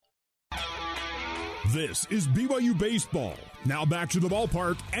This is BYU Baseball. Now back to the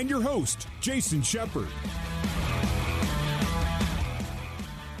ballpark and your host, Jason Shepard.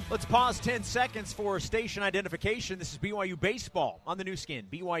 Let's pause 10 seconds for station identification. This is BYU Baseball on the new skin,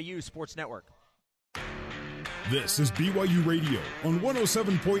 BYU Sports Network. This is BYU Radio on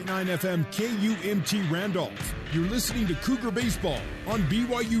 107.9 FM KUMT Randolph. You're listening to Cougar Baseball on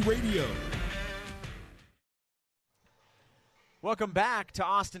BYU Radio. Welcome back to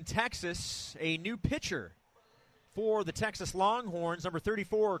Austin, Texas. A new pitcher for the Texas Longhorns, number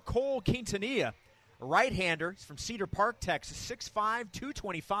 34, Cole Quintanilla, a right-hander. He's from Cedar Park, Texas, 6'5",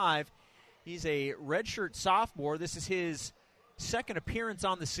 225. He's a redshirt sophomore. This is his second appearance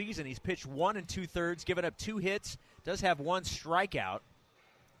on the season. He's pitched 1 2/3, given up 2 hits, does have 1 strikeout.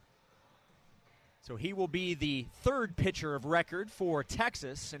 So he will be the third pitcher of record for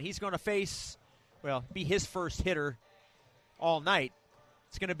Texas, and he's going to face, be his first hitter all night.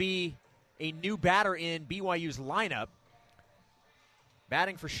 It's going to be a new batter in BYU's lineup.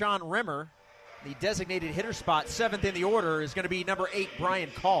 Batting for Sean Rimmer, the designated hitter spot, 7th in the order, is going to be number 8,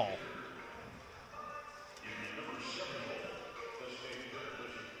 Brian Call.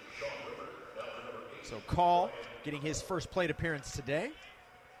 So Call getting his first plate appearance today.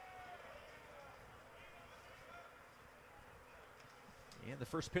 And the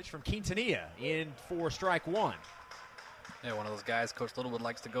first pitch from Quintanilla in for strike 1. Yeah, one of those guys Coach Littlewood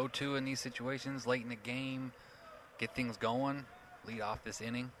likes to go to in these situations, late in the game, get things going, lead off this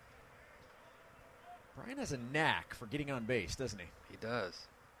inning. Brian has a knack for getting on base, doesn't he? He does.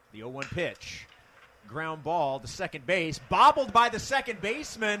 The 0-1 pitch. Ground ball to second base, bobbled by the second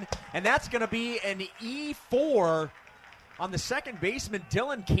baseman, and that's going to be an E4 on the second baseman,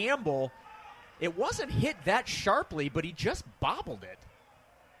 Dylan Campbell. It wasn't hit that sharply, but he just bobbled it.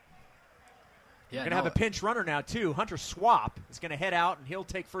 Yeah, going to have a pinch runner now, too. Hunter Swap is going to head out, and he'll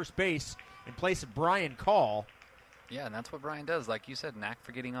take first base in place of Brian Call. Yeah, and that's what Brian does. Like you said, knack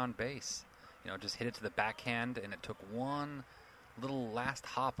for getting on base. Just hit it to the backhand, and it took one little last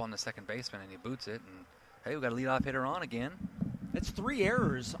hop on the second baseman, and he boots it. And, hey, we got a leadoff hitter on again. That's 3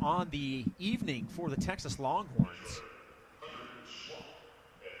 errors on the evening for the Texas Longhorns.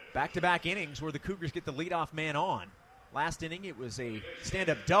 Back-to-back innings where the Cougars get the leadoff man on. Last inning, it was a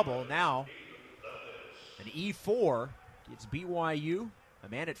stand-up double. Now, an E4 gets BYU a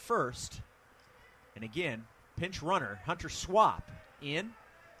man at first. And again, pinch runner, Hunter Swap in.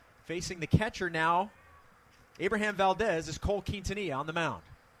 Facing the catcher now, Abraham Valdez, is Cole Quintanilla on the mound.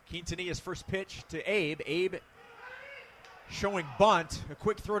 Quintanilla's first pitch to Abe. Abe showing bunt, a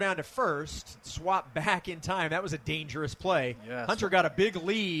quick throw down to first. Swap back in time. That was a dangerous play. Yes. Hunter got a big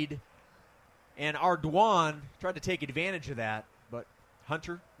lead, and Ardoin tried to take advantage of that. But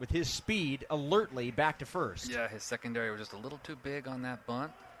Hunter, with his speed, alertly back to first. Yeah, his secondary was just a little too big on that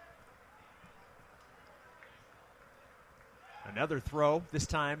bunt. Another throw, this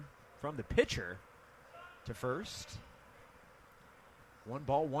time from the pitcher to first. 1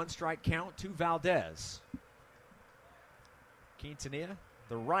 ball, 1 strike count to Valdez. Quintanilla,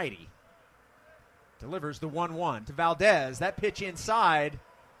 the righty, delivers the 1-1 to Valdez. That pitch inside.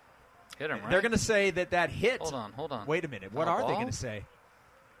 Hit him, right? They're going to say that hit. Hold on. Wait a minute. What are they going to say?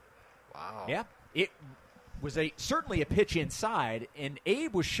 Wow. Yeah, it was certainly a pitch inside, and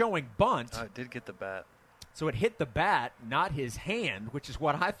Abe was showing bunt. It did get the bat. So it hit the bat, not his hand, which is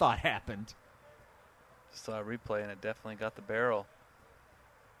what I thought happened. Just saw a replay, and it definitely got the barrel.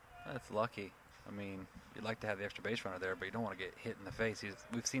 That's lucky. I mean, you'd like to have the extra base runner there, but you don't want to get hit in the face.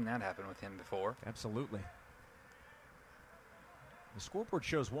 We've seen that happen with him before. Absolutely. The scoreboard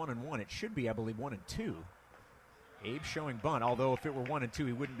shows 1-1. It should be, I believe, 1-2. Abe showing bunt, although if it were 1-2,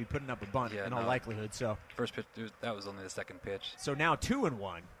 he wouldn't be putting up a bunt in all likelihood. So first pitch, that was only the second pitch. So now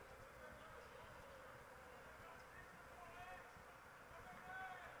 2-1.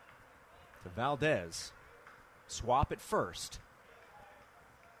 To Valdez. Swap at first.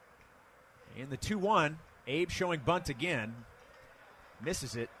 In the 2-1, Abe showing bunt again.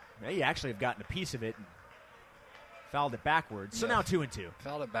 Misses it. They actually have gotten a piece of it and fouled it backwards. So now 2-2.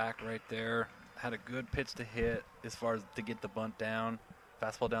 Fouled it back right there. Had a good pitch to hit as far as to get the bunt down.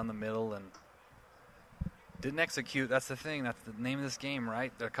 Fastball down the middle and didn't execute. That's the thing. That's the name of this game,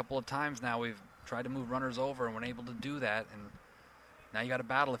 right? There are a couple of times now we've tried to move runners over and we're able to do that. And now you got to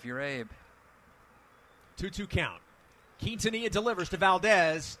battle if you're Abe. 2-2 count. Quintanilla delivers to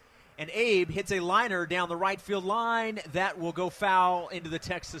Valdez, and Abe hits a liner down the right field line. That will go foul into the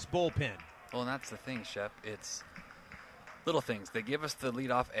Texas bullpen. Well, and that's the thing, Shep. It's little things. They give us the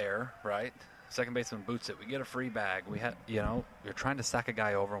leadoff air, right? Second baseman boots it. We get a free bag. You're trying to sack a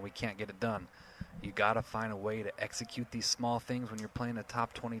guy over, and we can't get it done. You got to find a way to execute these small things when you're playing a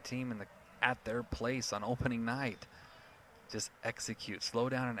top 20 team in the at their place on opening night. Just execute. Slow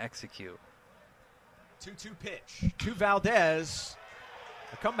down and execute. 2-2 pitch to Valdez.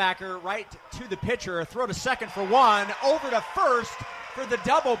 A comebacker right to the pitcher. A throw to second for one. Over to first for the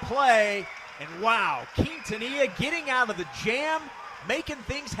double play. And wow, Quintanilla getting out of the jam, making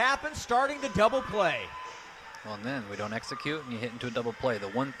things happen, starting the double play. Well, and then we don't execute and you hit into a double play. The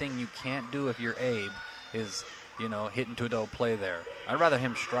one thing you can't do if you're Abe is, hit into a double play there. I'd rather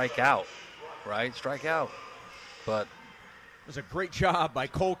him strike out, right? Strike out. But it was a great job by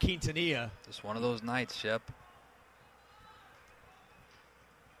Cole Quintanilla. Just one of those nights, Shep.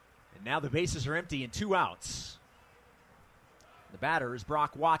 And now the bases are empty and 2 outs. The batter is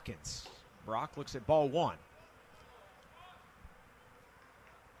Brock Watkins. Brock looks at ball 1.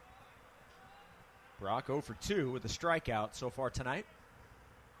 Brock 0 for 2 with a strikeout so far tonight.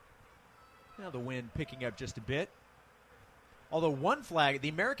 Now the wind picking up just a bit. Although one flag, the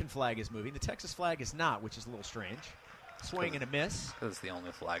American flag is moving, the Texas flag is not, which is a little strange. Swing and a miss. Because it's the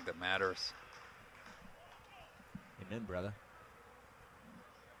only flag that matters. Amen, brother.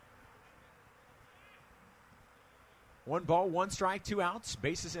 1 ball, 1 strike, 2 outs.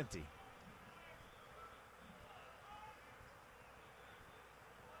 Base is empty.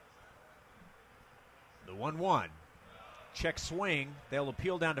 The 1-1. Check swing. They'll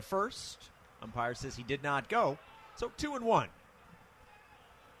appeal down to first. Umpire says he did not go. So 2-1.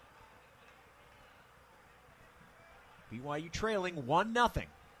 BYU trailing 1-0.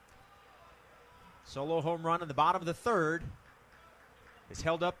 Solo home run in the bottom of the third is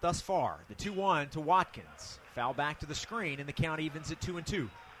held up thus far. The 2-1 to Watkins. Foul back to the screen, and the count evens at 2-2.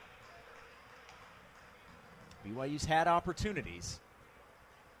 BYU's had opportunities.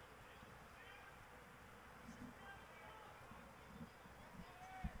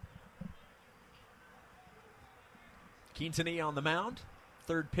 Quintanilla on the mound,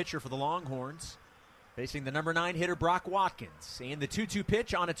 third pitcher for the Longhorns, facing the number 9 hitter Brock Watkins. And the 2-2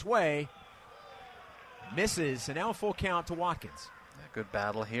 pitch on its way misses, and now a full count to Watkins. Yeah, good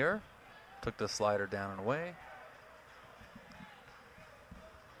battle here. Took the slider down and away.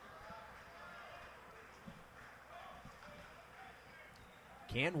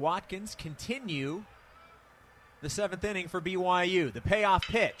 Can Watkins continue the 7th inning for BYU? The payoff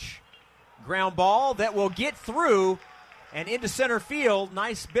pitch. Ground ball that will get through and into center field.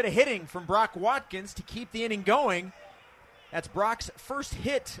 Nice bit of hitting from Brock Watkins to keep the inning going. That's Brock's first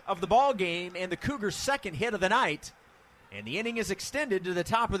hit of the ball game and the Cougars' second hit of the night. And the inning is extended to the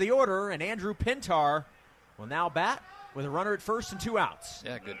top of the order, and Andrew Pintar will now bat with a runner at first and 2 outs.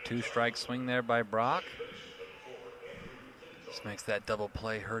 Yeah, good 2-strike swing there by Brock. Just makes that double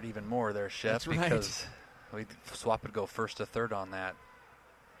play hurt even more there, Chef. That's right. Because Swap would go first to third on that.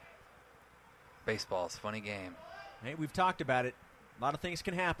 Baseball's a funny game. Hey, we've talked about it. A lot of things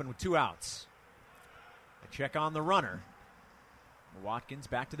can happen with 2 outs. A check on the runner. Watkins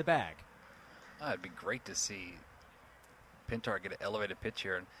back to the bag. It'd be great to see Pintar get an elevated pitch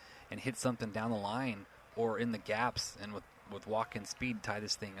here and hit something down the line or in the gaps, and with Watkins' speed, tie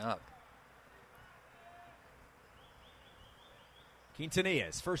this thing up.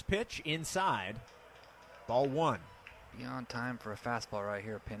 Quintanilla's first pitch inside. Ball 1. Be on time for a fastball right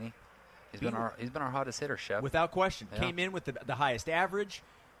here, Penny. He's been our hottest hitter, Chef. Without question. Yeah. Came in with the highest average,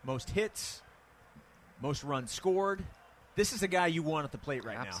 most hits, most runs scored. This is a guy you want at the plate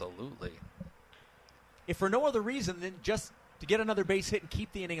right now. Absolutely. If for no other reason than just to get another base hit and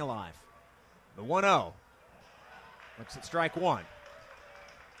keep the inning alive. The 1-0. Looks at strike 1.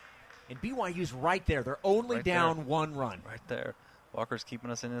 And BYU's right there. They're only Right down there. 1 run. Right there. Walker's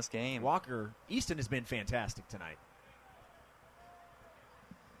keeping us in this game. Easton has been fantastic tonight.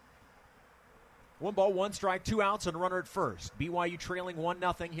 1 ball, 1 strike, 2 outs, and a runner at first. BYU trailing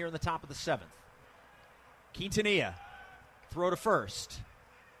 1-0 here in the top of the 7th. Quintanilla, throw to first.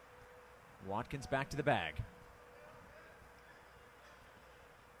 Watkins back to the bag.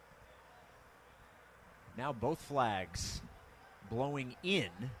 Now both flags blowing in.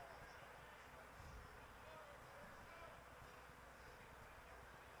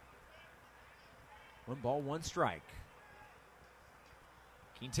 One ball, 1 strike.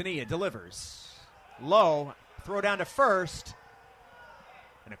 Quintanilla delivers. Low, throw down to first.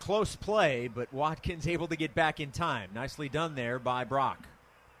 And a close play, but Watkins able to get back in time. Nicely done there by Brock.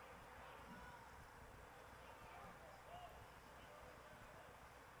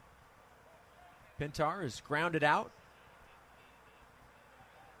 Pintar is grounded out.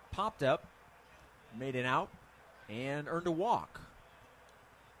 Popped up. Made an out. And earned a walk.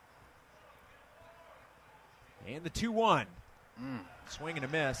 And the 2-1. Swing and a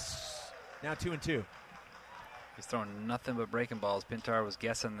miss. Now 2-2. He's throwing nothing but breaking balls. Pintar was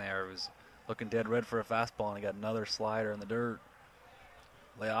guessing there. It was looking dead red for a fastball, and he got another slider in the dirt.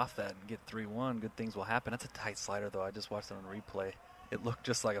 Lay off that and get 3-1. Good things will happen. That's a tight slider, though. I just watched it on replay. It looked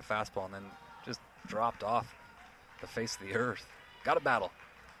just like a fastball and then just dropped off the face of the earth. Got a battle.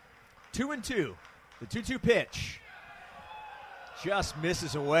 2-2. The 2-2 pitch just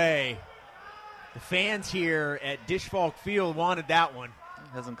misses away. The fans here at Dish Falk Field wanted that one.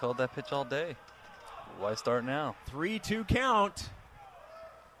 He hasn't called that pitch all day. Why start now? 3-2 count.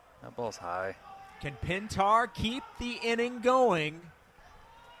 That ball's high. Can Pintar keep the inning going?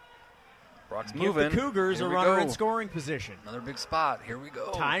 Brock's Give moving. the Cougars Here a we runner go. in scoring position. Another big spot. Here we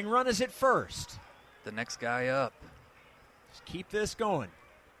go. Tying run is at first. The next guy up. Just keep this going.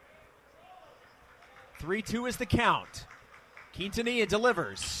 3-2 is the count. Quintanilla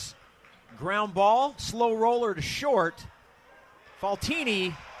delivers. Ground ball, slow roller to short.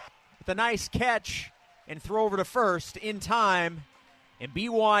 Faltini with a nice catch and throw over to first in time. And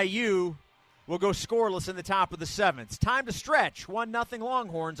BYU will go scoreless in the top of the 7th. Time to stretch. 1-0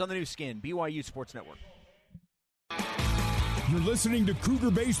 Longhorns on the new skin. BYU Sports Network. You're listening to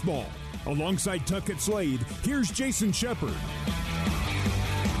Cougar Baseball. Alongside Tuckett Slade, here's Jason Shepard.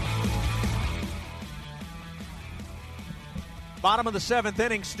 Bottom of the 7th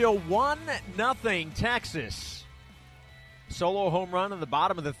inning, still 1-0 Texas. Solo home run in the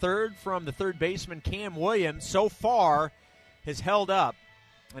bottom of the 3rd from the third baseman Cam Williams so far has held up.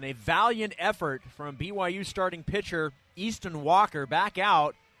 And a valiant effort from BYU starting pitcher Easton Walker back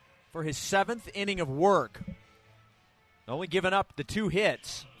out for his 7th inning of work. Only given up the 2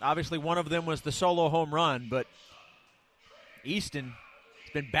 hits. Obviously one of them was the solo home run, but Easton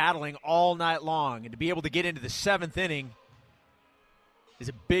has been battling all night long. And to be able to get into the 7th inning is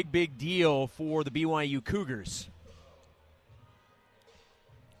a big, big deal for the BYU Cougars.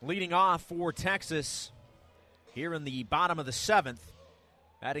 Leading off for Texas here in the bottom of the 7th.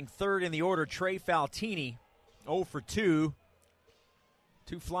 Batting 3rd in the order, Trey Faltini, 0 for 2.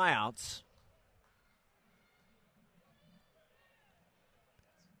 2 flyouts.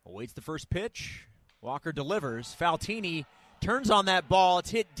 Awaits the first pitch. Walker delivers. Faltini turns on that ball.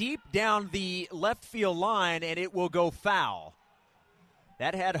 It's hit deep down the left field line, and it will go foul.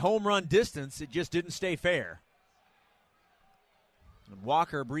 That had home run distance. It just didn't stay fair. And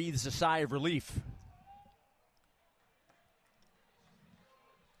Walker breathes a sigh of relief.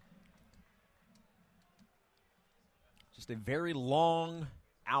 Just a very long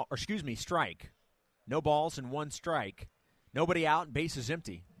strike. No balls and 1 strike. Nobody out and base is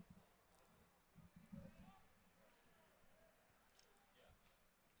empty.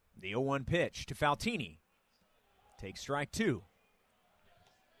 The 0-1 pitch to Faltini. Takes strike 2.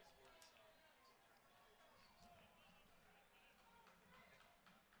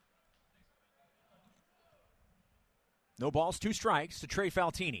 No balls, 2 strikes to Trey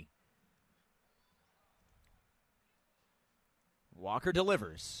Faltini. Walker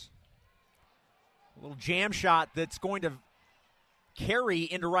delivers. A little jam shot that's going to carry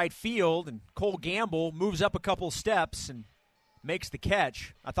into right field, and Cole Gamble moves up a couple steps and makes the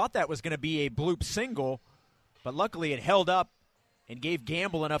catch. I thought that was going to be a bloop single, but luckily it held up and gave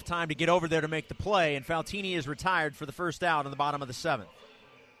Gamble enough time to get over there to make the play, and Faltini is retired for the first out in the bottom of the 7th.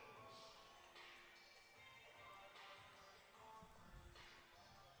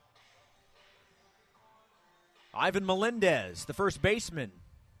 Ivan Melendez, the first baseman,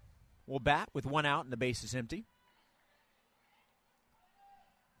 will bat with 1 out and the base is empty.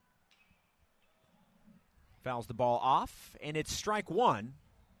 Fouls the ball off, and it's strike 1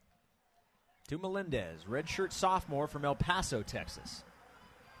 to Melendez, redshirt sophomore from El Paso, Texas.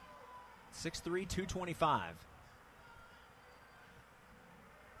 6'3", 225.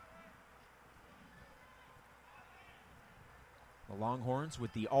 The Longhorns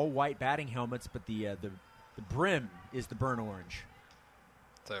with the all-white batting helmets, but the brim is the burnt orange.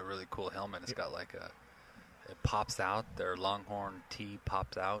 It's a really cool helmet. It's got like it pops out. Their Longhorn T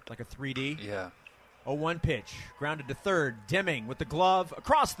pops out. Like a 3D? Yeah. 0-1 pitch. Grounded to third. Deming with the glove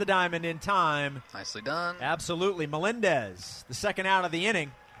across the diamond in time. Nicely done. Absolutely. Melendez, the second out of the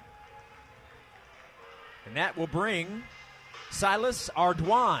inning. And that will bring Silas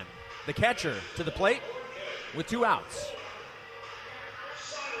Ardoin, the catcher, to the plate with 2 outs.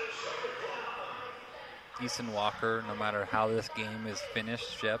 Easton Walker, no matter how this game is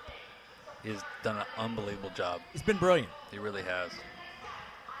finished, Shep, has done an unbelievable job. He's been brilliant. He really has.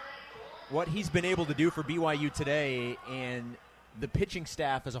 What he's been able to do for BYU today and the pitching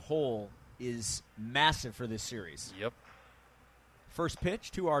staff as a whole is massive for this series. Yep. First pitch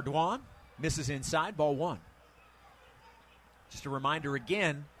to Ardoin. Misses inside, ball 1. Just a reminder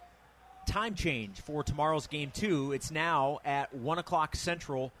again, time change for tomorrow's game 2. It's now at 1 o'clock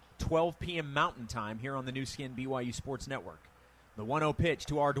Central, 12 p.m. Mountain Time here on the new skin BYU Sports Network. The 1-0 pitch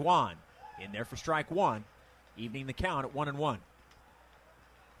to Ardoin. In there for strike one, evening the count at 1-1.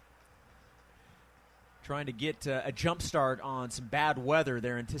 Trying to get a jump start on some bad weather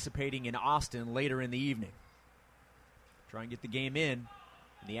they're anticipating in Austin later in the evening. Try and get the game in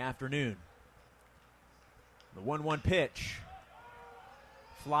the afternoon. The 1-1 pitch.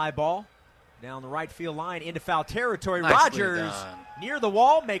 Fly ball down the right field line into foul territory. Nicely Rogers done. near the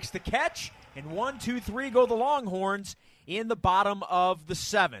wall makes the catch, and 1, 2, 3 go the Longhorns in the bottom of the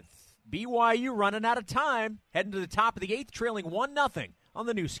 7th. BYU running out of time, heading to the top of the 8th, trailing 1-0 on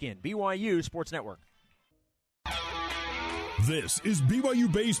the new skin BYU Sports Network. This is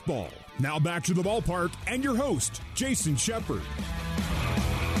BYU Baseball. Now back to the ballpark and your host, Jason Shepard.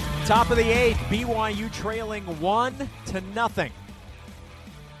 Top of the 8th, BYU trailing 1-0.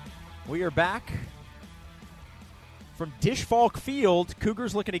 We are back from Dish Falk Field.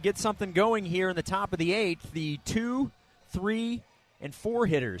 Cougars looking to get something going here in the top of the 8th. The 2, 3, and 4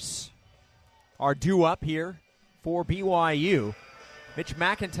 hitters are due up here for BYU. Mitch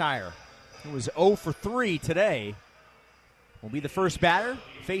McIntyre, who was 0 for 3 today, will be the first batter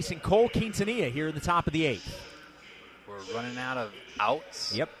facing Cole Quintanilla here in the top of the 8th. We're running out of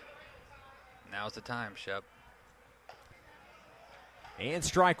outs. Yep. Now's the time, Shep. And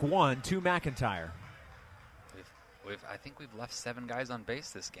strike one to McIntyre. I think we've left 7 guys on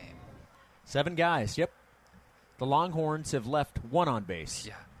base this game. 7 guys, yep. The Longhorns have left 1 on base.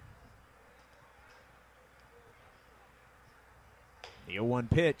 Yeah. The 0-1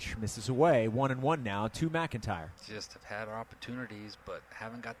 pitch misses away. 1-1 now to McIntyre. Just have had our opportunities, but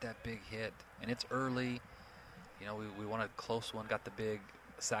haven't got that big hit. And it's early. You know, we want a close one. Got the big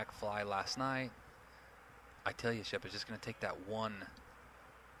sac fly last night. I tell you, Shep, it's just going to take that one.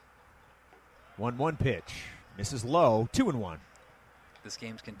 1-1 pitch. Misses low. 2-1. This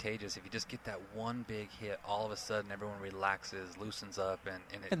game's contagious. If you just get that one big hit, all of a sudden everyone relaxes, loosens up,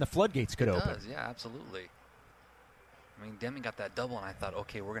 and the floodgates could open. Does, yeah, absolutely. I mean, Deming got that double, and I thought,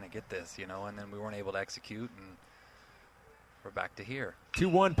 okay, we're going to get this, you know, and then we weren't able to execute, and we're back to here.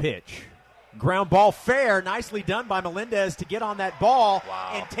 2-1 pitch. Ground ball fair. Nicely done by Melendez to get on that ball.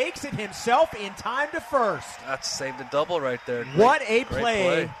 Wow. And takes it himself in time to first. That saved a double right there. What a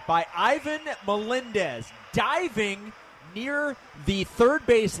play by Ivan Melendez. Diving near the third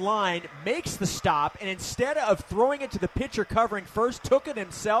base line, makes the stop, and instead of throwing it to the pitcher covering first, took it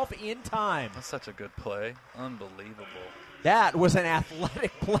himself in time. That's such a good play. Unbelievable. That was an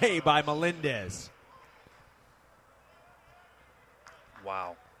athletic play by Melendez.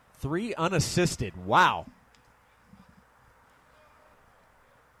 Wow. 3 unassisted. Wow.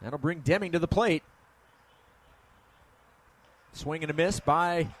 That'll bring Deming to the plate. Swing and a miss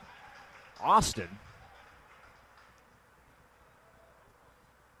by Austin.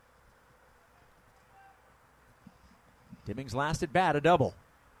 Deming's last at bat, a double.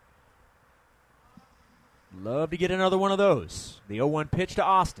 Love to get another one of those. The 0-1 pitch to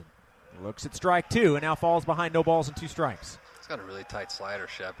Austin. Looks at strike 2 and now falls behind, no balls and 2 strikes. It's got a really tight slider,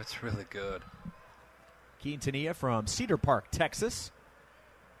 Shep. It's really good. Quintanilla from Cedar Park, Texas.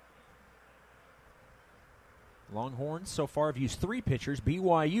 Longhorns so far have used 3 pitchers.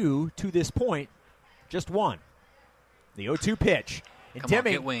 BYU, to this point, just 1. The 0-2 pitch. And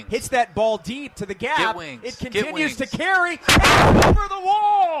Deming hits that ball deep to the gap. It continues to carry. And over the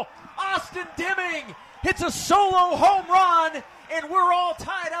wall! Austin Deming hits a solo home run, and we're all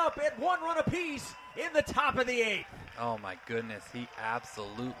tied up at 1 run apiece in the top of the 8th. Oh, my goodness. He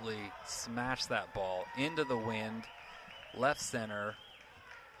absolutely smashed that ball into the wind, left center.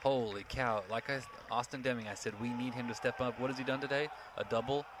 Holy cow. Like Austin Deming, I said, we need him to step up. What has he done today? A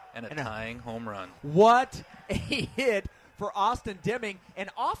double and a tying home run. What a hit for Austin Deming. And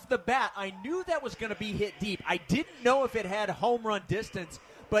off the bat, I knew that was going to be hit deep. I didn't know if it had home run distance,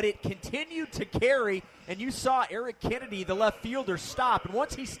 but it continued to carry. And you saw Eric Kennedy, the left fielder, stop. And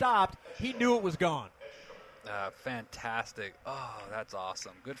once he stopped, he knew it was gone. Fantastic. Oh, that's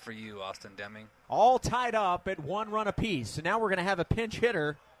awesome. Good for you, Austin Deming. All tied up at 1 run apiece. So now we're going to have a pinch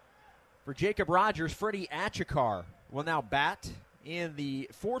hitter for Jacob Rogers. Freddie Achikar will now bat in the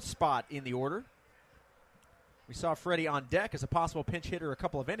 4th spot in the order. We saw Freddie on deck as a possible pinch hitter a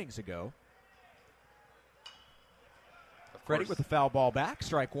couple of innings ago. Freddie with the foul ball back,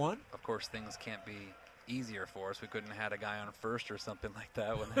 strike 1. Of course, things can't be easier for us. We couldn't have had a guy on first or something like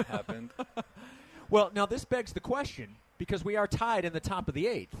that when that happened. Well, now this begs the question, because we are tied in the top of the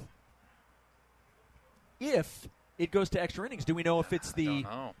 8th. If it goes to extra innings, do we know if it's the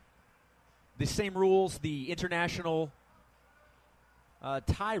same rules, the international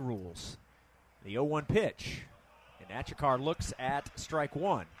tie rules? The 0-1 pitch. And Achikar looks at strike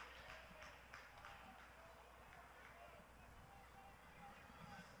 1.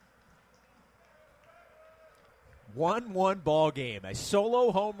 1-1 ball game. A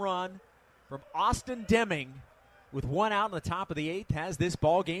solo home run from Austin Deming with one out in the top of the 8th has this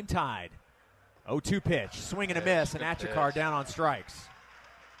ball game tied. 0-2 pitch, swing and a miss, and Achikar down on strikes.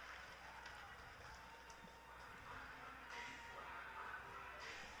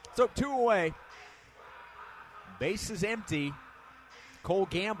 So 2 away. Base is empty. Cole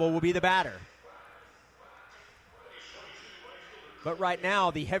Gamble will be the batter. But right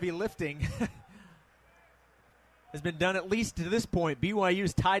now, the heavy lifting has been done, at least to this point.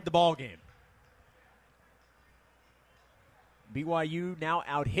 BYU's tied the ball game. BYU now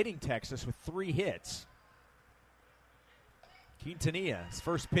out-hitting Texas with 3 hits. Quintanilla's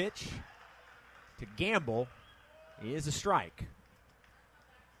first pitch to Gamble is a strike.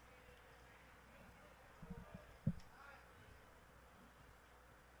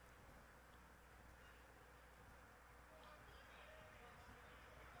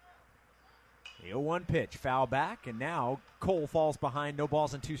 The 0-1 pitch, foul back, and now Cole falls behind, no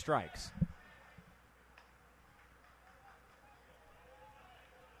balls and 2 strikes.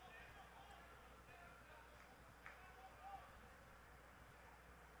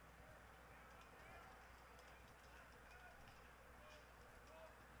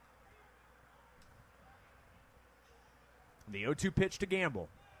 The 0-2 pitch to Gamble.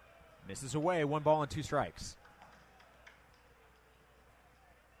 Misses away, 1 ball and 2 strikes.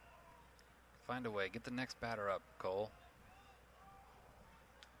 Find a way. Get the next batter up, Cole.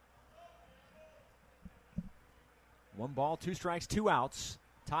 One ball, 2 strikes, 2 outs.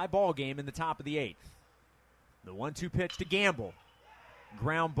 Tie ball game in the top of the 8th. The 1-2 pitch to Gamble.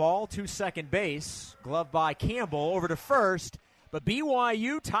 Ground ball to second base. Glove by Campbell over to first. But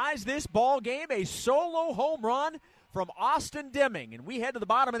BYU ties this ball game. A solo home run from Austin Deming. And we head to the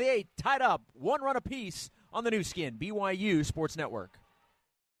bottom of the 8th, tied up 1 run apiece on the new skin, BYU Sports Network.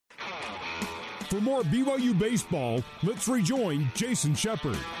 For more BYU baseball, let's rejoin Jason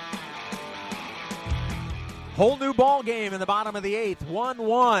Shepard. Whole new ball game in the bottom of the 8th,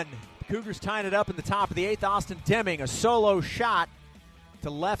 1-1. The Cougars tying it up in the top of the 8th. Austin Deming, a solo shot to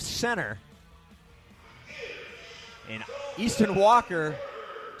left center. And Easton Walker,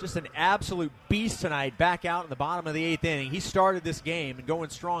 just an absolute beast tonight, back out in the bottom of the 8th inning. He started this game and going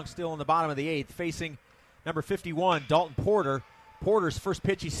strong still in the bottom of the 8th, facing number 51, Dalton Porter. Porter's first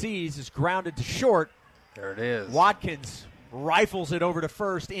pitch he sees is grounded to short. There it is. Watkins rifles it over to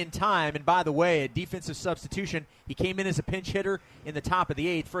first in time. And by the way, a defensive substitution. He came in as a pinch hitter in the top of the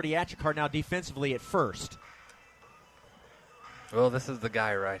 8th. Freddie Achikar now defensively at first. Well, this is the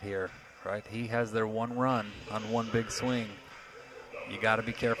guy right here, right? He has their 1 run on 1 big swing. You got to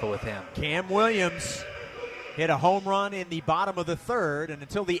be careful with him. Cam Williams hit a home run in the bottom of the 3rd, and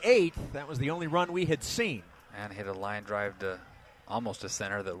until the 8th, that was the only run we had seen. And hit a line drive to almost a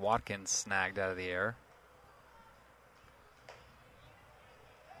center that Watkins snagged out of the air.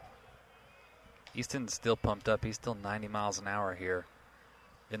 Easton's still pumped up. He's still 90 miles an hour here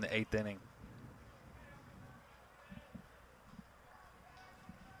in the 8th inning.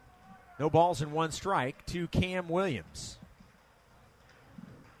 No balls and 1 strike to Cam Williams.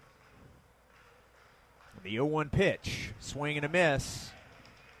 The 0-1 pitch, swing and a miss.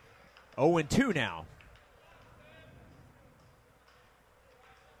 0-2 now.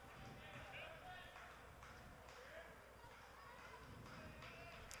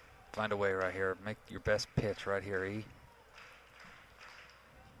 Find a way right here. Make your best pitch right here, E.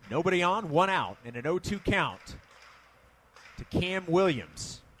 Nobody on, 1 out, and an 0-2 count to Cam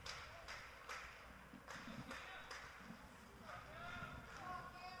Williams.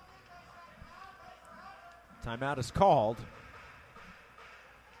 Timeout is called.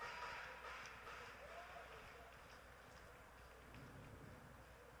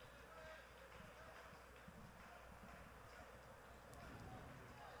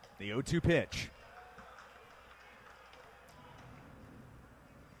 The 0-2 pitch.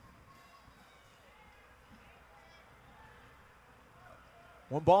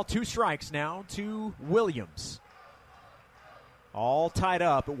 One ball, 2 strikes now to Williams. All tied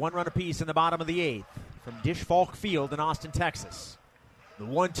up at 1 run apiece in the bottom of the 8th from Dish Falk Field in Austin, Texas. The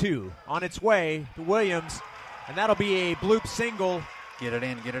 1-2 on its way to Williams, and that'll be a bloop single. Get it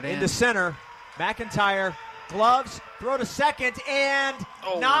in, get it in. Into center. McIntyre, gloves, throw to second, and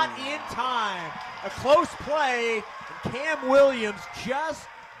not in time. A close play, and Cam Williams just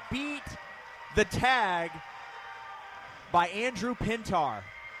beat the tag by Andrew Pintar.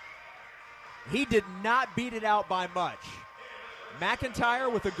 He did not beat it out by much.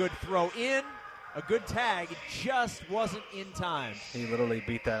 McIntyre with a good throw in, a good tag, it just wasn't in time. He literally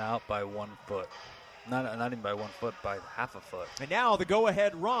beat that out by 1 foot. Not even by 1 foot, by half a foot. And now the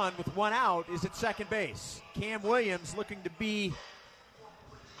go-ahead run with one out is at second base. Cam Williams looking to be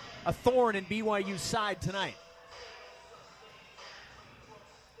a thorn in BYU's side tonight.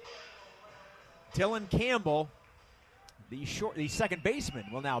 Dylan Campbell, the second baseman,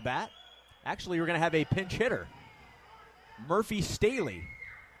 will now bat. Actually, we're going to have a pinch hitter. Murphy Staley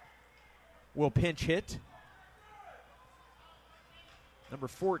will pinch hit. Number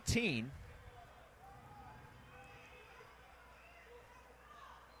 14.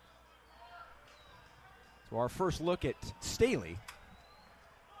 So our first look at Staley.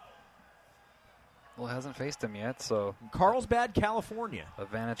 Well, hasn't faced him yet, so Carlsbad, California.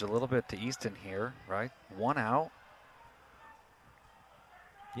 advantage a little bit to Easton here, right? One out.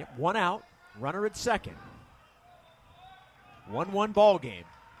 Yep, one out. Runner at second. 1-1 ball game.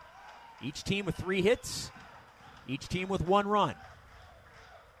 Each team with 3 hits. Each team with 1 run.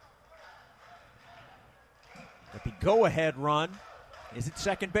 But the go-ahead run is at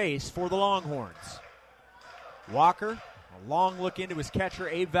second base for the Longhorns. Walker, a long look into his catcher,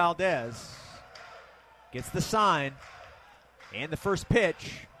 Abe Valdez. Gets the sign. And the first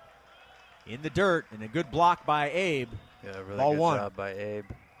pitch in the dirt. And a good block by Abe. Yeah, really Ball good 1. job by Abe.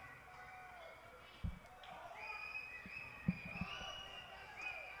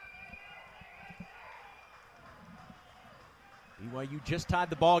 BYU just tied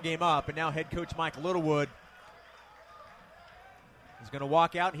the ball game up, and now head coach Mike Littlewood is going to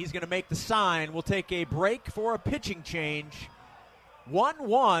walk out, and he's going to make the sign. We'll take a break for a pitching change.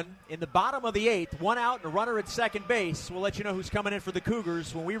 1-1 in the bottom of the 8th. 1 out and a runner at second base. We'll let you know who's coming in for the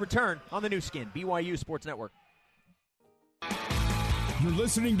Cougars when we return on the new skin, BYU Sports Network. You're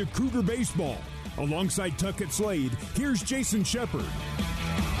listening to Cougar Baseball. Alongside Tuckett Slade, here's Jason Shepard.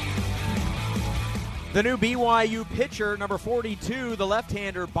 The new BYU pitcher, number 42, the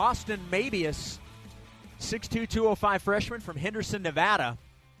left-hander, Boston Mabius, 6'2", 205 freshman from Henderson, Nevada.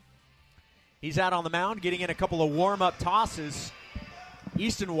 He's out on the mound, getting in a couple of warm-up tosses.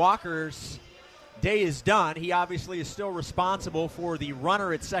 Easton Walker's day is done. He obviously is still responsible for the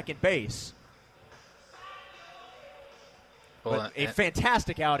runner at second base. Well, but a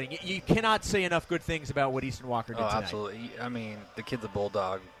fantastic outing. You cannot say enough good things about what Easton Walker did tonight. Absolutely. I mean, the kid's a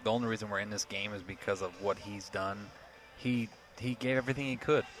bulldog. The only reason we're in this game is because of what he's done. He gave everything he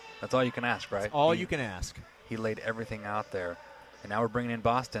could. That's all you can ask, right? That's all you can ask. He laid everything out there. And now we're bringing in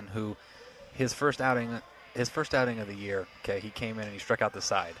Boston, who his first outing of the year, okay, he came in and he struck out the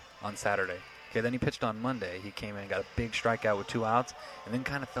side on Saturday. Okay, then he pitched on Monday. He came in and got a big strikeout with 2 outs and then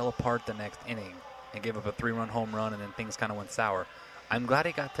kind of fell apart the next inning and gave up a 3-run home run, and then things kind of went sour. I'm glad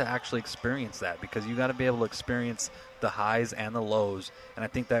he got to actually experience that, because you got to be able to experience the highs and the lows, and I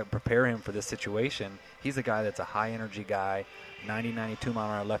think that would prepare him for this situation. He's a guy that's a high-energy guy, 90,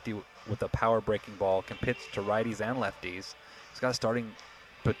 92-mile-an-hour lefty with a power-breaking ball, can pitch to righties and lefties. He's got starting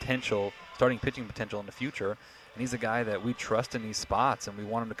pitching potential in the future, and he's a guy that we trust in these spots, and we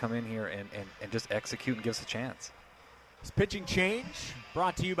want him to come in here and just execute and give us a chance. This pitching change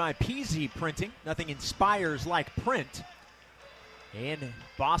brought to you by PZ Printing. Nothing inspires like print. And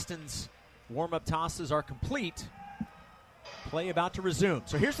Boston's warm-up tosses are complete. Play about to resume.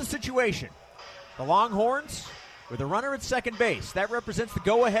 So here's the situation. The Longhorns with a runner at second base. That represents the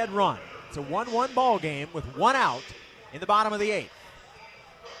go-ahead run. It's a 1-1 ball game with 1 out in the bottom of the 8th.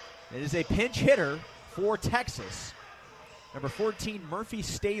 It is a pinch hitter for Texas. Number 14, Murphy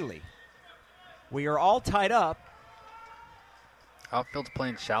Staley. We are all tied up. Outfield's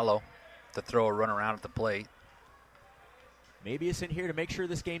playing shallow to throw a run around at the plate. Maybe it's in here to make sure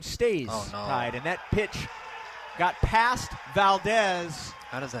this game stays tied. And that pitch got past Valdez.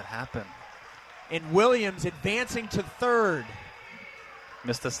 How does that happen? And Williams advancing to third.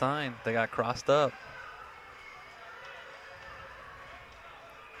 Missed the sign. They got crossed up.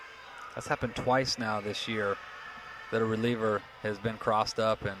 That's happened twice now this year that a reliever has been crossed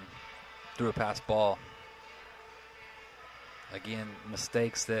up and threw a pass ball. Again,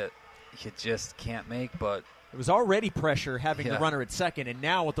 mistakes that you just can't make, but it was already pressure having the runner at second, and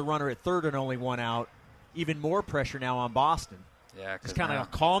now with the runner at third and only 1 out, even more pressure now on Boston. Yeah, just kind of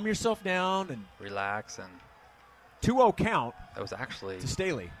calm yourself down and relax. And 2-0 count. That was actually to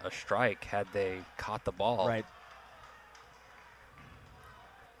Staley. A strike had they caught the ball. Right.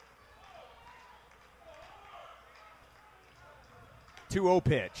 Two-0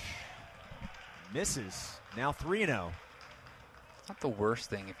 pitch. Misses. Now 3-0. Not the worst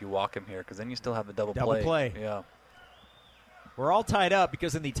thing if you walk him here, because then you still have the double play. Yeah. We're all tied up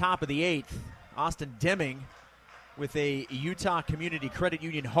because in the top of the 8th, Austin Deming with a Utah Community Credit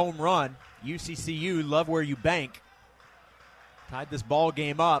Union home run. UCCU, love where you bank. Tied this ball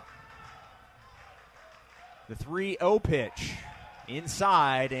game up. The 3-0 pitch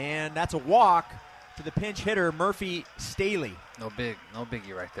inside, and that's a walk to the pinch hitter, Murphy Staley. No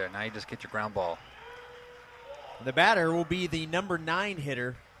biggie right there. Now you just get your ground ball. The batter will be the number 9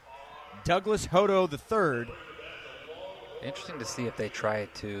 hitter, Douglas Hodo III. Interesting to see if they try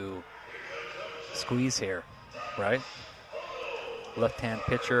to squeeze here, right? Left-hand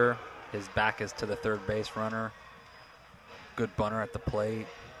pitcher, his back is to the third base runner. Good bunter at the plate.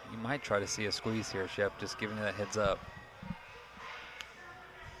 You might try to see a squeeze here, Shep, just giving you that heads up.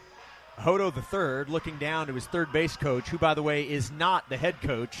 Hodo III looking down to his third base coach, who, by the way, is not the head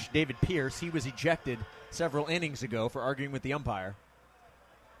coach, David Pierce. He was ejected several innings ago for arguing with the umpire.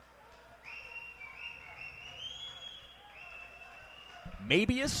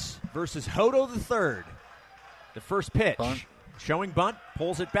 Mabius versus Hodo III. The first pitch. Bunt. Showing bunt,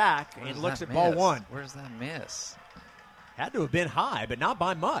 pulls it back, and looks at ball one. Where's that miss? Had to have been high, but not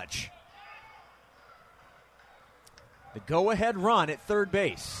by much. The go-ahead run at third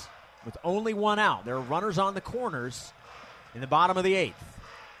base with only one out. There are runners on the corners in the bottom of the 8th.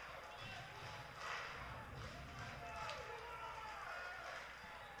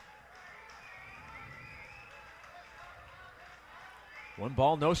 One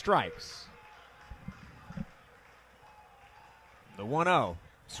ball, no strikes. The 1-0.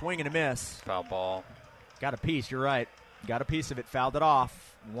 Swing and a miss. Foul ball. Got a piece, you're right. Got a piece of it, fouled it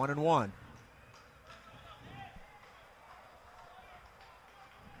off. 1-1.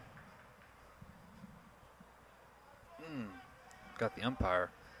 Got the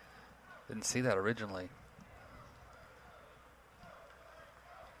umpire. Didn't see that originally.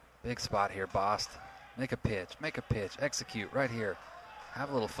 Big spot here, Bost. Make a pitch. Execute right here.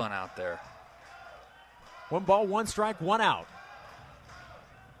 Have a little fun out there. 1 ball, 1 strike, 1 out.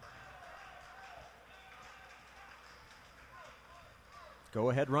 Go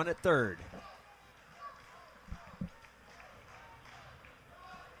ahead run at third.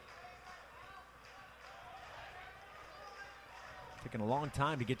 Taking a long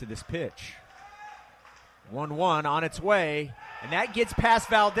time to get to this pitch. 1-1 on its way, and that gets past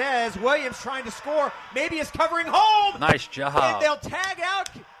Valdez. Williams trying to score. Maybe it's covering home. Nice job. And they'll tag out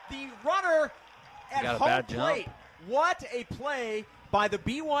the runner at home plate. What a play by the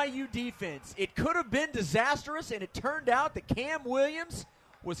BYU defense. It could have been disastrous, and it turned out that Cam Williams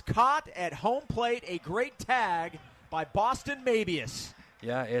was caught at home plate. A great tag by Boston Mabius.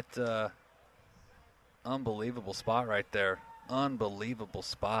 Yeah, unbelievable spot right there. Unbelievable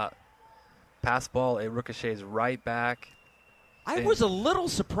spot. Pass ball, it ricochets right back. I was a little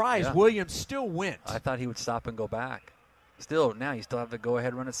surprised Williams still went. I thought he would stop and go back. Still, now you still have the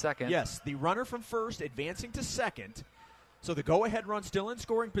go-ahead run at second. Yes, the runner from first advancing to second. So the go-ahead run still in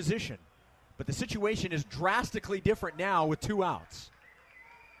scoring position. But the situation is drastically different now with 2 outs.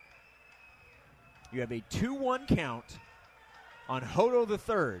 You have a 2-1 count on Hodo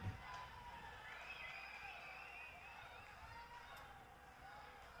III.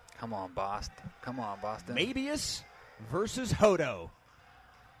 Come on, Boston. Mabius versus Hodo.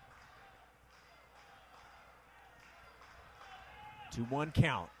 2-1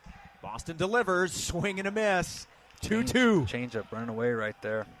 count. Boston delivers. Swing and a miss. 2-2. Change up, running away right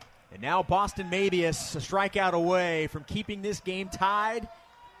there. And now Boston Mabius a strikeout away from keeping this game tied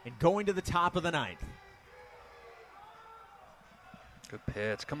and going to the top of the 9th. Good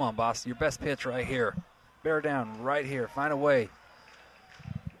pitch. Come on, Boston. Your best pitch right here. Bear down right here. Find a way.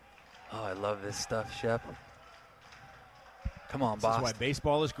 Oh, I love this stuff, Shep. Come on, Boston. This is why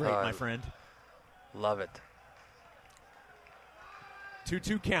baseball is great, my friend. Love it.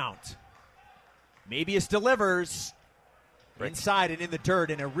 2-2 count. Mabius delivers inside and in the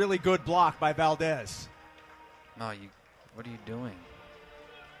dirt, and a really good block by Valdez. No, what are you doing?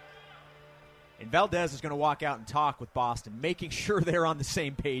 And Valdez is going to walk out and talk with Boston, making sure they're on the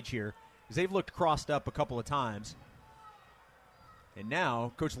same page here, because they've looked crossed up a couple of times. And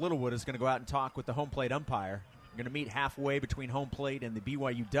now Coach Littlewood is going to go out and talk with the home plate umpire. They're going to meet halfway between home plate and the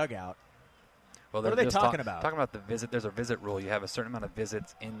BYU dugout. Well, what are they talking about? Talking about the visit. There's a visit rule. You have a certain amount of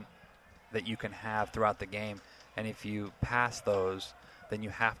visits in that you can have throughout the game, and if you pass those, then you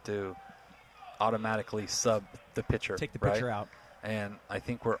have to automatically sub the pitcher. Take the pitcher out. And I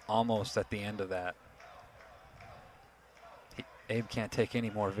think we're almost at the end of that. Abe can't take any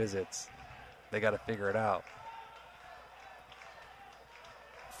more visits. They got to figure it out.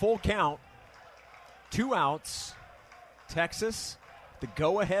 Full count, 2 outs. Texas, the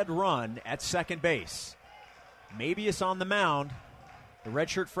go-ahead run at second base. Mabius on the mound. The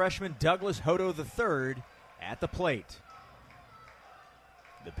redshirt freshman Douglas Hodo III at the plate.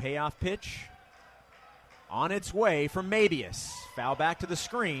 The payoff pitch on its way from Mabius. Foul back to the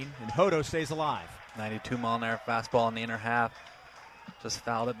screen, and Hodo stays alive. 92-mile-an-hour fastball in the inner half. Just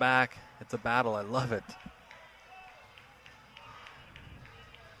fouled it back. It's a battle. I love it.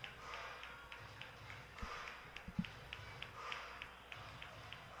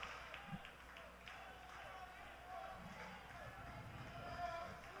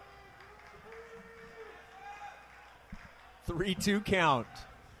 Three-two count.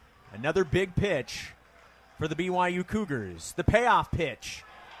 Another big pitch for the BYU Cougars. The payoff pitch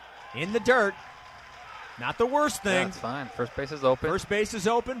in the dirt. Not the worst thing. That's fine. First base is open. First base is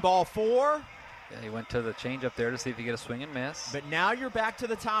open. Ball 4. Yeah, he went to the changeup there to see if he get a swing and miss. But now you're back to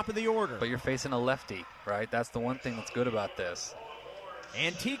the top of the order. But you're facing a lefty, right? That's the one thing that's good about this.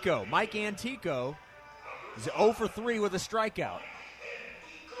 Antico, Mike Antico, is 0 for 3 with a strikeout.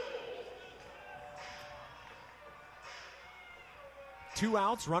 Two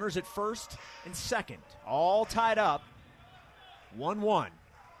outs, runners at first and second. All tied up. 1-1.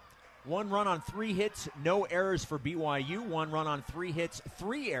 1 run on 3 hits, no errors for BYU. 1 run on 3 hits,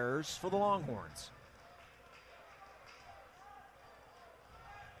 3 errors for the Longhorns.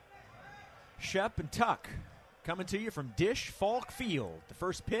 Shep and Tuck coming to you from Dish Falk Field. The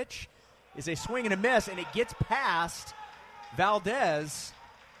first pitch is a swing and a miss, and it gets past Valdez.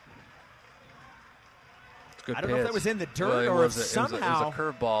 Good I don't pitch. know if that was in the dirt or if somehow. It was a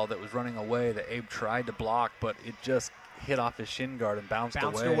curveball that was running away that Abe tried to block, but it just hit off his shin guard and bounced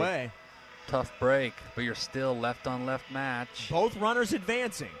away. Tough break, but you're still left on left match. Both runners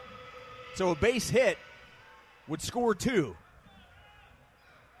advancing. So a base hit would score 2.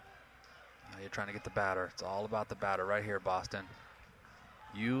 Now you're trying to get the batter. It's all about the batter right here, Boston.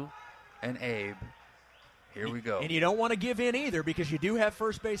 You and Abe. Here we go. And you don't want to give in either because you do have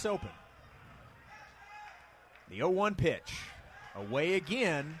first base open. The 0-1 pitch. Away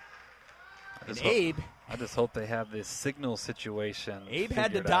again. And Abe. I just hope they have this signal situation. Abe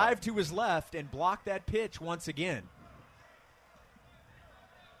had to dive to his left and block that pitch once again.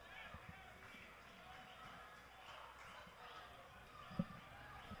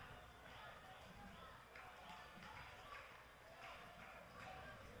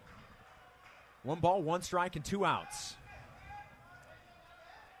 One ball, 1 strike, and 2 outs.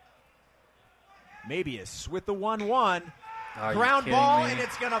 Mabius with the 1-1. Ground ball, and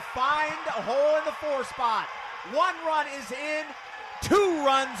it's going to find a hole in the 4 spot. 1 run is in, 2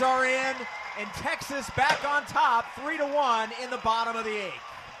 runs are in, and Texas back on top, 3-1 in the bottom of the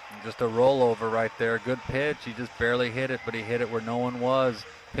 8th. Just a rollover right there. Good pitch. He just barely hit it, but he hit it where no one was.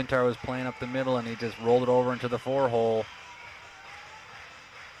 Pintar was playing up the middle, and he just rolled it over into the 4 hole.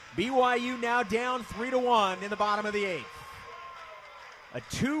 BYU now down 3-1 in the bottom of the 8th. A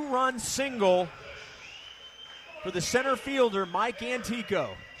 2-run single for the center fielder, Mike Antico.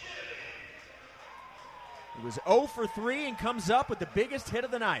 He was 0 for 3 and comes up with the biggest hit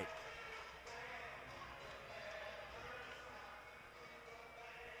of the night.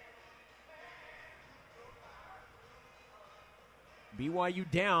 BYU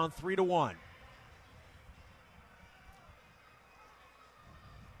down 3-1.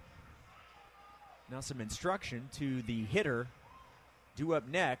 Now some instruction to the hitter. Due up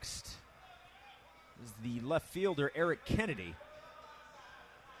next is the left fielder, Eric Kennedy.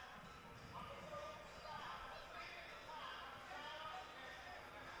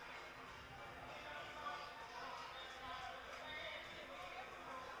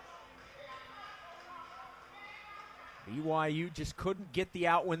 BYU just couldn't get the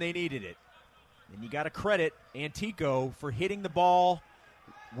out when they needed it. And you got to credit Antico for hitting the ball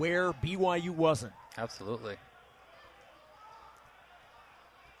where BYU wasn't. Absolutely.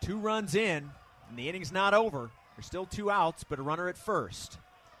 2 runs in, and the inning's not over. There's still 2 outs, but a runner at first.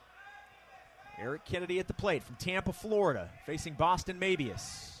 Eric Kennedy at the plate from Tampa, Florida, facing Boston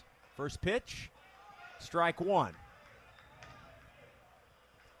Mabius. First pitch, strike 1.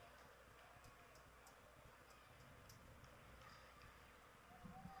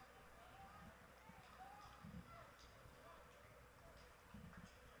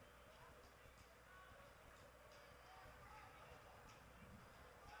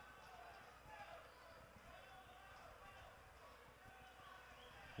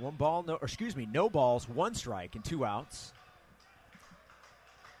 No balls, 1 strike, and 2 outs.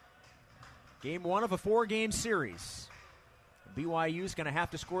 Game 1 of a 4-game series. BYU's going to have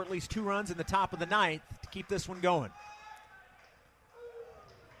to score at least 2 runs in the top of the 9th to keep this one going.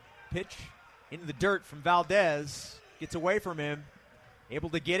 Pitch into the dirt from Valdez. Gets away from him. Able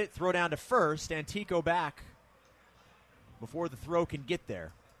to get it, throw down to first. Antico back before the throw can get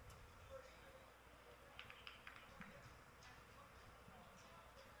there.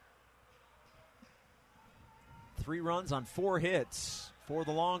 3 runs on 4 hits for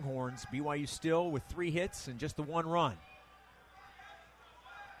the Longhorns. BYU still with 3 hits and just the 1 run.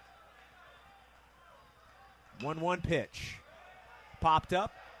 1-1 pitch. Popped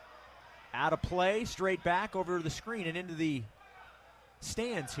up. Out of play. Straight back over the screen and into the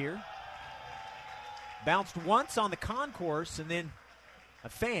stands here. Bounced once on the concourse, and then a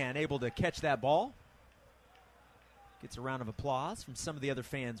fan able to catch that ball. Gets a round of applause from some of the other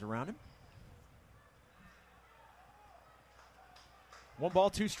fans around him. 1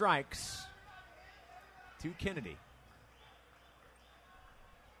 ball, 2 strikes to Kennedy.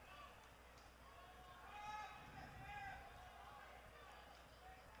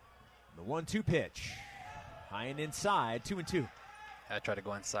 The 1-2 pitch. High and inside, 2-2. I tried to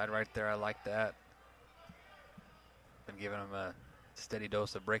go inside right there. I like that. Been giving him a steady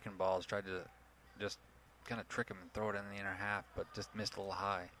dose of breaking balls. Tried to just kind of trick him and throw it in the inner half, but just missed a little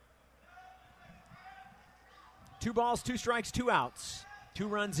high. 2 balls, 2 strikes, 2 outs. 2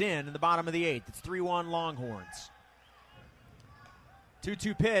 runs in the bottom of the 8th. It's 3-1 Longhorns.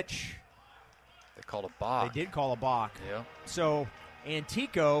 2-2 pitch. They called a balk. They did call a balk. Yeah. So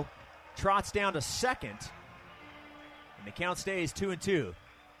Antico trots down to second, and the count stays 2-2. It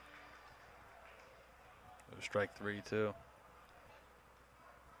was strike 3 too.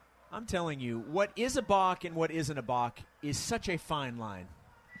 I'm telling you, what is a balk and what isn't a balk is such a fine line.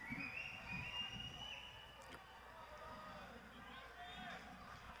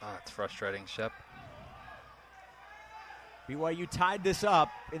 It's frustrating, Shep. BYU tied this up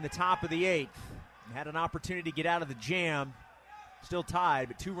in the top of the 8th. And had an opportunity to get out of the jam. Still tied,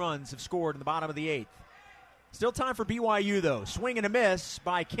 but 2 runs have scored in the bottom of the 8th. Still time for BYU, though. Swing and a miss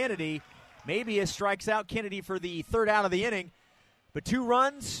by Kennedy. Maybe strikes out Kennedy for the 3rd out of the inning. But 2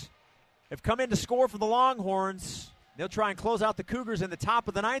 runs have come in to score for the Longhorns. They'll try and close out the Cougars in the top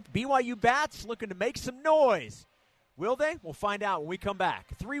of the 9th. BYU bats looking to make some noise. Will they? We'll find out when we come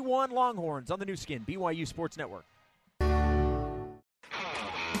back. 3-1 Longhorns on the new skin, BYU Sports Network.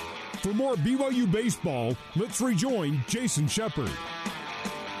 For more BYU baseball, let's rejoin Jason Shepard.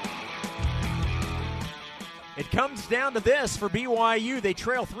 It comes down to this for BYU. They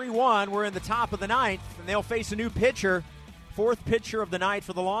trail 3-1. We're in the top of the 9th, and they'll face a new pitcher. 4th pitcher of the night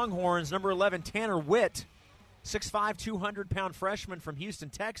for the Longhorns, number 11, Tanner Witt, 6'5", 200-pound freshman from Houston,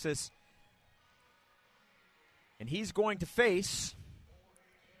 Texas. And he's going to face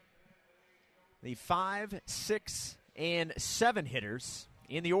the 5, 6, and 7 hitters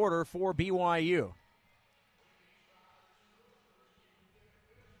in the order for BYU.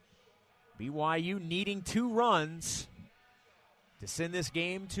 BYU needing 2 runs to send this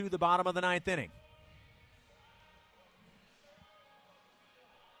game to the bottom of the 9th inning.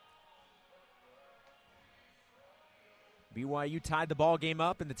 BYU tied the ball game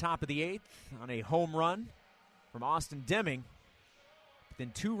up in the top of the 8th on a home run from Austin Deming.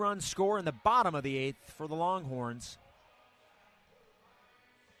 Then 2 runs score in the bottom of the 8th for the Longhorns.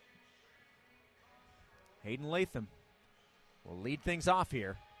 Hayden Latham will lead things off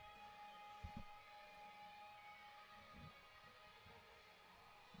here.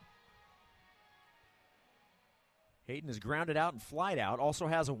 Hayden is grounded out and flied out, also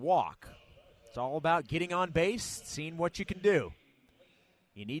has a walk. It's all about getting on base, seeing what you can do.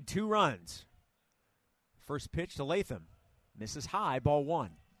 You need 2 runs. First pitch to Latham. Misses high, ball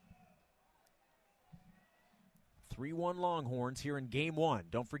 1. 3-1 Longhorns here in game 1.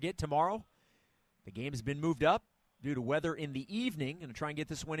 Don't forget, tomorrow, the game has been moved up due to weather in the evening. Going to try and get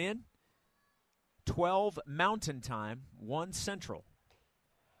this one in. 12 Mountain Time, 1 Central.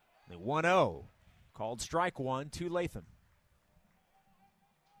 The 1-0. Called strike 1 to Latham.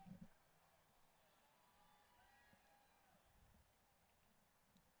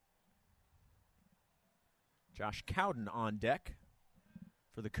 Josh Cowden on deck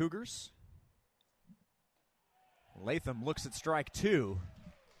for the Cougars. Latham looks at strike 2.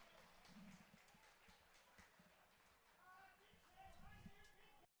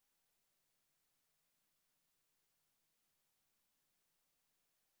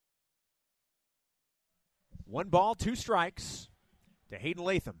 One ball, 2 strikes to Hayden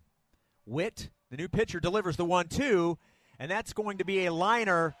Latham. Witt, the new pitcher, delivers the 1-2, and that's going to be a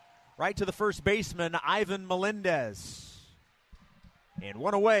liner right to the first baseman, Ivan Melendez. And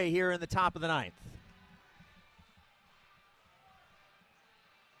 1 away here in the top of the 9th.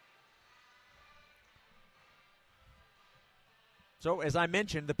 So, as I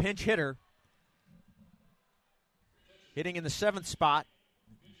mentioned, the pinch hitter hitting in the 7th spot.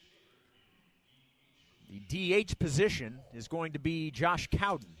 The DH position is going to be Josh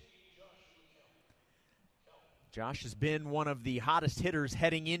Cowden. Josh has been one of the hottest hitters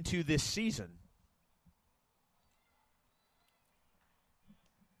heading into this season.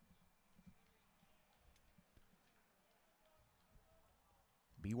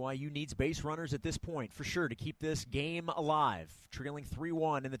 BYU needs base runners at this point for sure to keep this game alive, trailing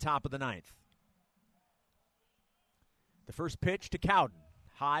 3-1 in the top of the ninth. The first pitch to Cowden,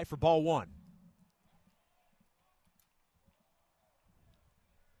 high for ball one.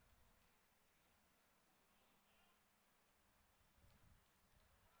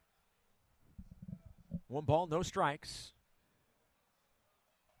 One ball, no strikes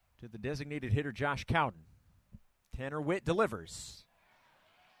to the designated hitter, Josh Cowden. Tanner Witt delivers.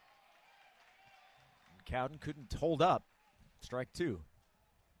 Cowden couldn't hold up. Strike two.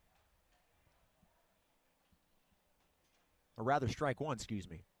 Or rather, strike one, excuse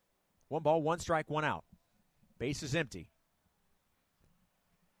me. One ball, one strike, one out. Base is empty.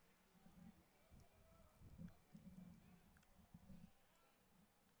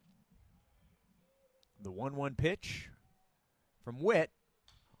 The 1-1 pitch from Witt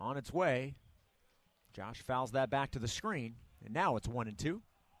on its way. Josh fouls that back to the screen, and now it's 1-2.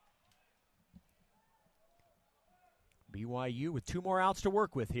 BYU with two more outs to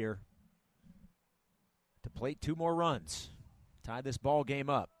work with here to plate two more runs. Tie this ball game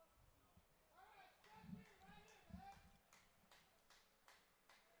up.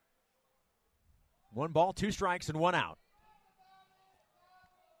 One ball, two strikes, and one out.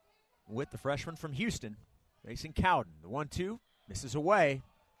 With the freshman from Houston, facing Cowden. The 1-2 misses away.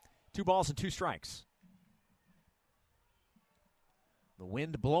 2 balls and 2 strikes. The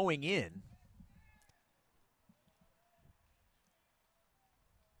wind blowing in.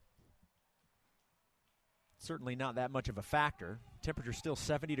 Certainly not that much of a factor. Temperature still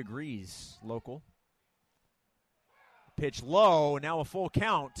 70 degrees local. Pitch low, now a full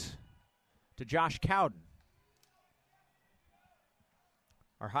count to Josh Cowden.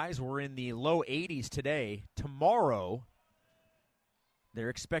 Our highs were in the low 80s today. Tomorrow, they're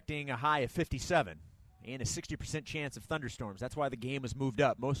expecting a high of 57 and a 60% chance of thunderstorms. That's why the game was moved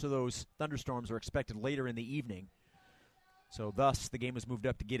up. Most of those thunderstorms are expected later in the evening. So thus, the game was moved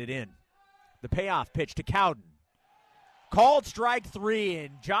up to get it in. The payoff pitch to Cowden. Called strike three,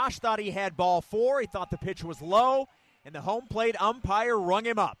 and Josh thought he had ball four. He thought the pitch was low, and the home plate umpire rung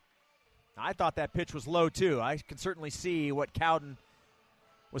him up. I thought that pitch was low, too. I can certainly see what Cowden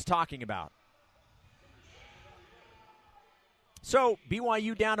was talking about. So,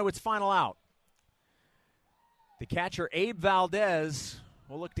 BYU down to its final out. The catcher, Abe Valdez,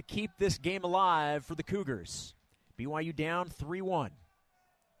 will look to keep this game alive for the Cougars. BYU down 3-1.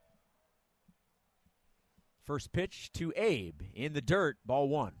 First pitch to Abe in the dirt, ball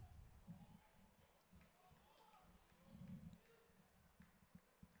one.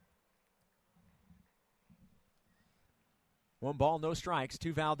 One ball, no strikes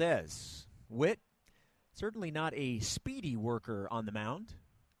to Valdez. Witt, certainly not a speedy worker on the mound.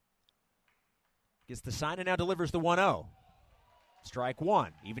 Gets the sign and now delivers the 1-0. Strike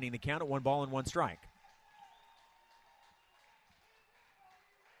one, evening the count at 1 ball and 1 strike.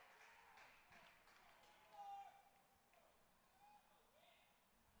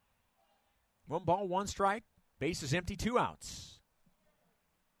 One ball, 1 strike. Base is empty, 2 outs.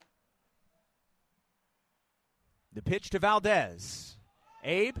 The pitch to Valdez.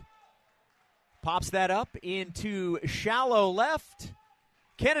 Abe pops that up into shallow left.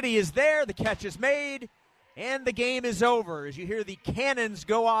 Kennedy is there. The catch is made. And the game is over. As you hear the cannons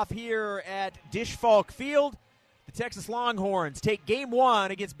go off here at Dish Falk Field, the Texas Longhorns take game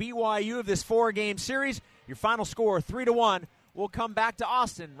 1 against BYU of this 4-game series. Your final score, 3-1. We'll come back to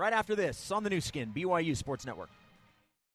Austin right after this on the new skin, BYU Sports Network.